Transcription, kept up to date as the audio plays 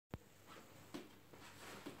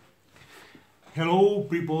Hello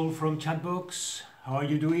people from Chatbox, how are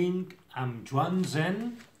you doing? I'm Juan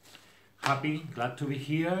Zen, glad to be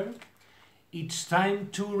here. It's time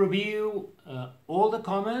to review all the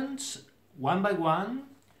comments one by one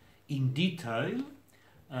in detail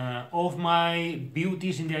of my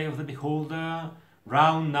Beauties in the Eye of the Beholder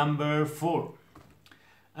round number 4.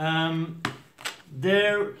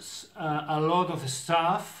 There's a lot of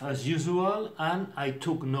stuff as usual, and I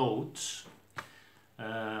took notes.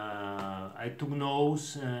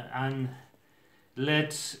 And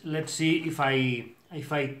let's see if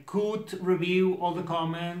I could review all the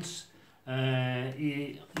comments,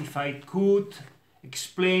 if I could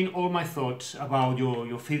explain all my thoughts about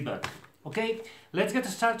your feedback. Okay, let's get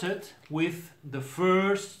started with the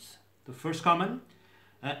first comment.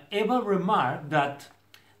 Eva remarked that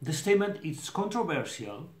the statement is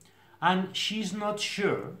controversial and she's not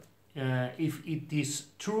sure if it is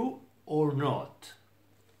true or not.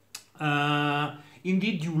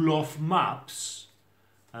 Indeed, you love maps,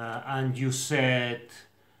 and you said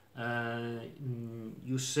I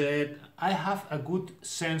have a good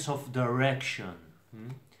sense of direction.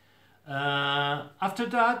 After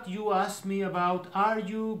that, you asked me about, are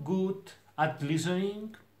you good at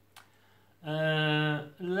listening?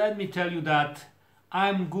 Let me tell you that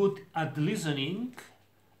I'm good at listening,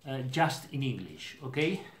 just in English,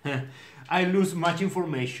 okay? I lose much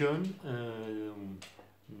information.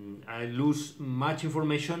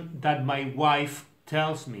 That my wife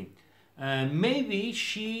tells me. Maybe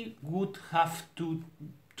she would have to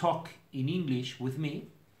talk in English with me,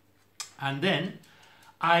 and then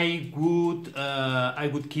I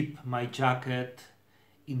would keep my jacket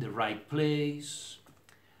in the right place.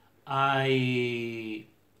 I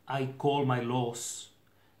call my loss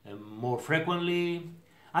more frequently,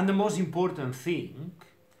 and the most important thing,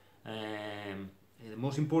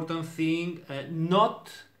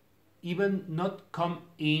 not come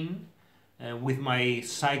in with my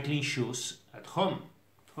cycling shoes at home.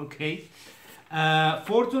 Okay.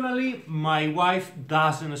 Fortunately, my wife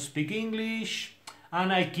doesn't speak English,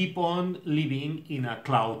 and I keep on living in a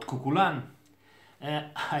cloud cuckoo.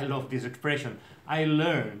 I love this expression. I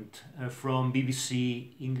learned from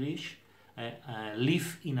BBC English.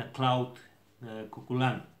 Live in a cloud cuckoo,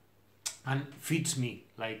 and fits me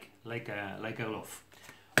like a glove.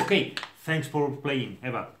 Okay, thanks for playing,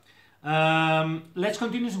 Eva. Let's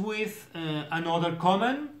continue with another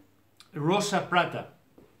comment. Rosa Prata,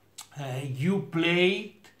 you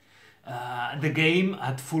played the game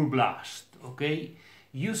at full blast. Okay,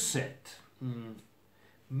 you said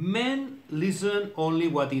men listen only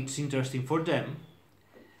what is interesting for them,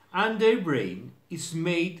 and their brain is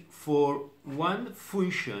made for one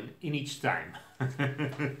function in each time.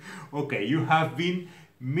 Okay, you have been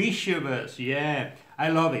mischievous. Yeah, I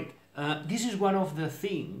love it. This is one of the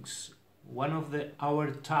things,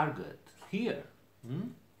 our target here.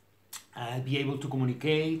 Be able to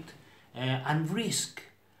communicate and risk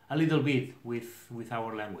a little bit with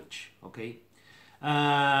our language. Okay,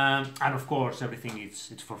 and of course everything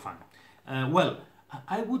it's for fun. Well,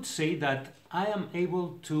 I would say that I am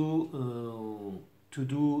able to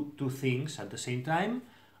do two things at the same time.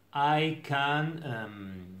 I can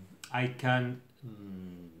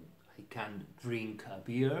drink a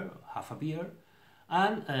beer, half a beer,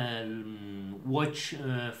 and watch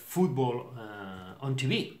football on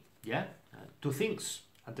TV. Yeah, two things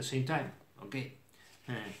at the same time. Okay,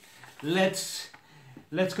 let's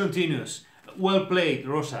continue. Well played,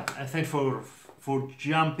 Rosa. Thanks for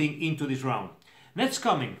jumping into this round. Next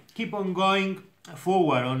comment. Keep on going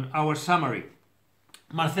forward on our summary.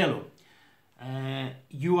 Marcelo,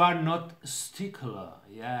 you are not stickler.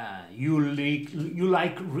 Yeah, you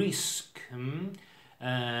like risk.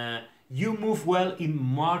 You move well in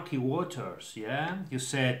murky waters. Yeah, you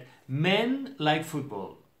said men like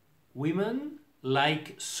football, women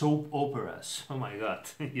like soap operas. Oh my God.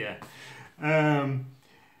 Yeah.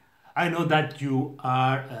 I know that you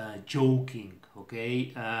are joking.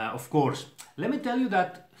 Okay. Of course. Let me tell you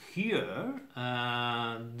that here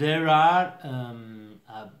there are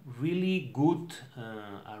a really good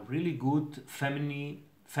feminine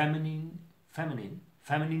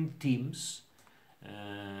teams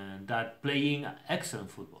that playing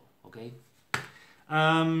excellent football. Okay.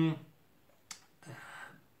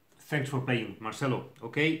 Thanks for playing, Marcelo.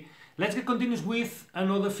 Okay, let's get continuous with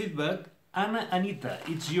another feedback. Anita,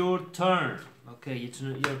 it's your turn. Okay, it's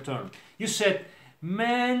your turn. You said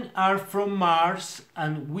men are from Mars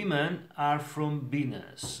and women are from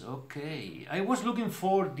Venus. Okay, I was looking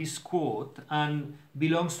for this quote and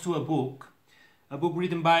belongs to a book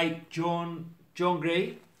written by John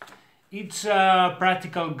Gray. It's a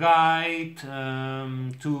practical guide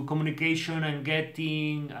to communication and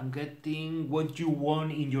getting what you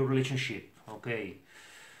want in your relationship. Okay.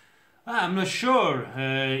 I'm not sure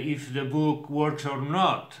if the book works or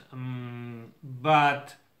not,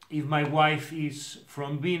 but if my wife is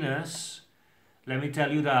from Venus, let me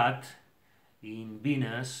tell you that in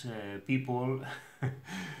Venus, people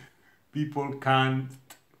cannot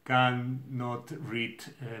read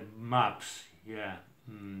maps. Yeah,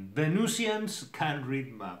 Venusians can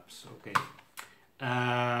read maps. Okay,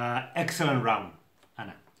 excellent round,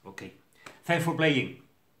 Anna. Okay, thanks for playing.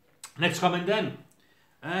 Next comment then.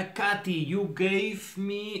 Katy, you gave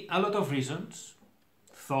me a lot of reasons,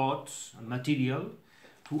 thoughts, and material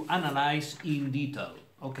to analyze in detail.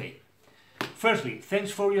 Okay. Firstly,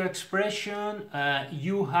 thanks for your expression.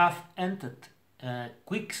 You have entered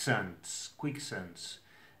quicksands. Quicksands.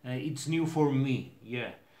 It's new for me.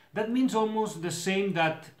 Yeah. That means almost the same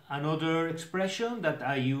that another expression that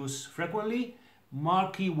I use frequently,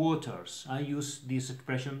 murky waters. I use this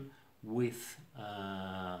expression with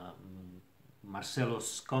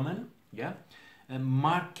Marcelo's comment, yeah,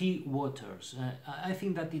 murky waters. I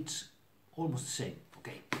think that it's almost the same.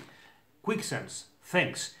 Okay, quicksands.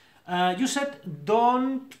 Thanks. You said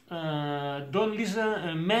don't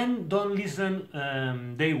listen. Men don't listen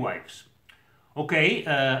their wives. Okay,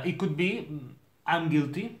 it could be. I'm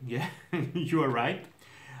guilty. Yeah, you are right.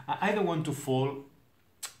 I don't want to fall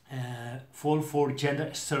for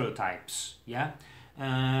gender stereotypes. Yeah.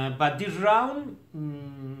 But this round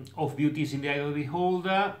of beauty is in the eye of the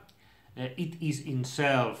beholder. It is in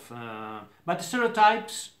self. But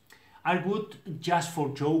stereotypes are good just for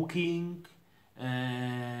joking.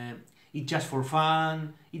 It's just for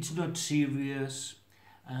fun. It's not serious.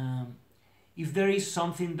 If there is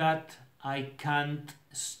something that I can't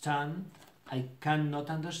stand, I cannot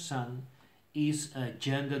understand, is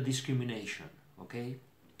gender discrimination. Okay,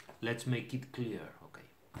 let's make it clear.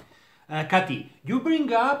 Katy, you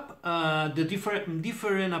bring up the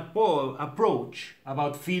different approach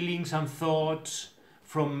about feelings and thoughts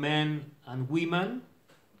from men and women.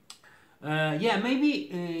 Yeah,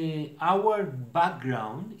 maybe our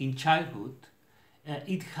background in childhood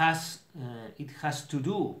it has to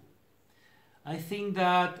do. I think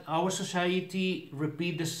that our society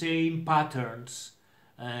repeat the same patterns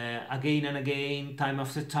again and again, time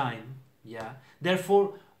after time. Yeah.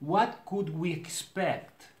 Therefore, what could we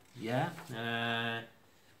expect? Yeah,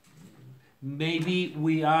 maybe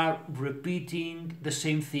we are repeating the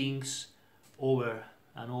same things over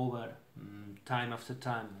and over, time after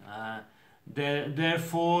time.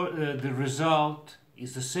 Therefore, the result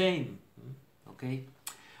is the same. Okay.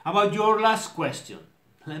 About your last question,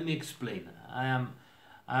 let me explain.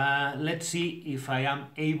 Let's see if I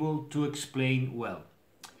am able to explain well.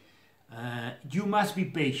 You must be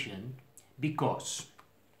patient because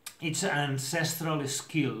it's an ancestral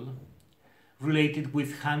skill related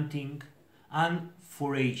with hunting and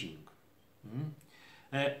foraging.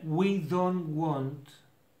 We don't want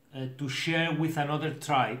to share with another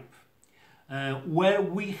tribe where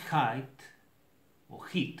we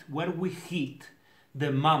hit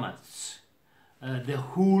the mammoths, the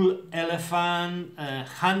whole elephant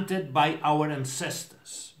hunted by our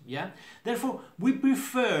ancestors. Yeah. Therefore, we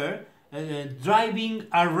prefer driving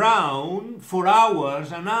around for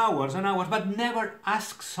hours and hours and hours, but never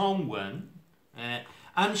ask someone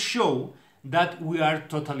and show that we are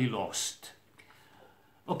totally lost.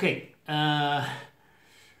 Okay,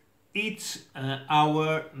 it's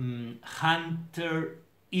our hunter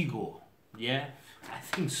ego. Yeah, I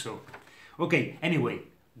think so. Okay, anyway,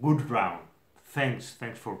 good round. Thanks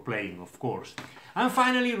for playing, of course. And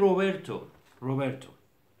finally, Roberto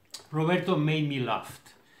made me laugh.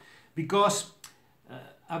 Because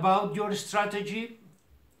about your strategy,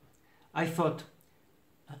 I thought,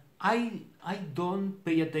 I don't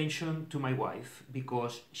pay attention to my wife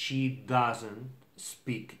because she doesn't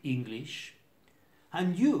speak English.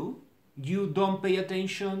 And you don't pay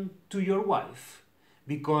attention to your wife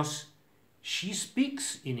because she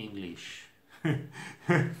speaks in English.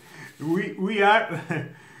 we are...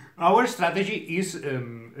 Our strategy is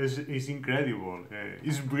incredible.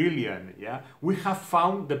 It's brilliant. Yeah, we have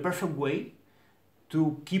found the perfect way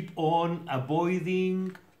to keep on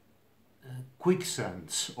avoiding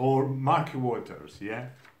quicksands or murky waters. Yeah,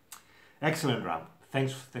 excellent round.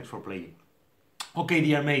 Thanks for playing. Okay,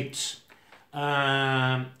 dear mates,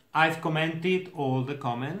 I've commented all the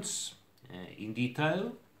comments in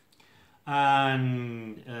detail,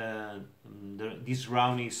 and this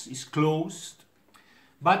round is closed.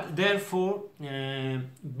 But therefore,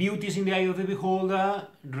 beauty is in the eye of the beholder.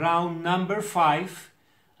 Round number 5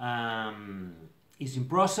 is in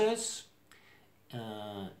process.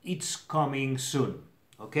 It's coming soon.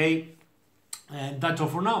 Okay, and that's all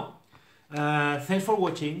for now. Thanks for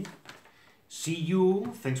watching. See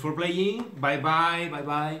you. Thanks for playing. Bye bye. Bye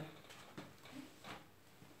bye.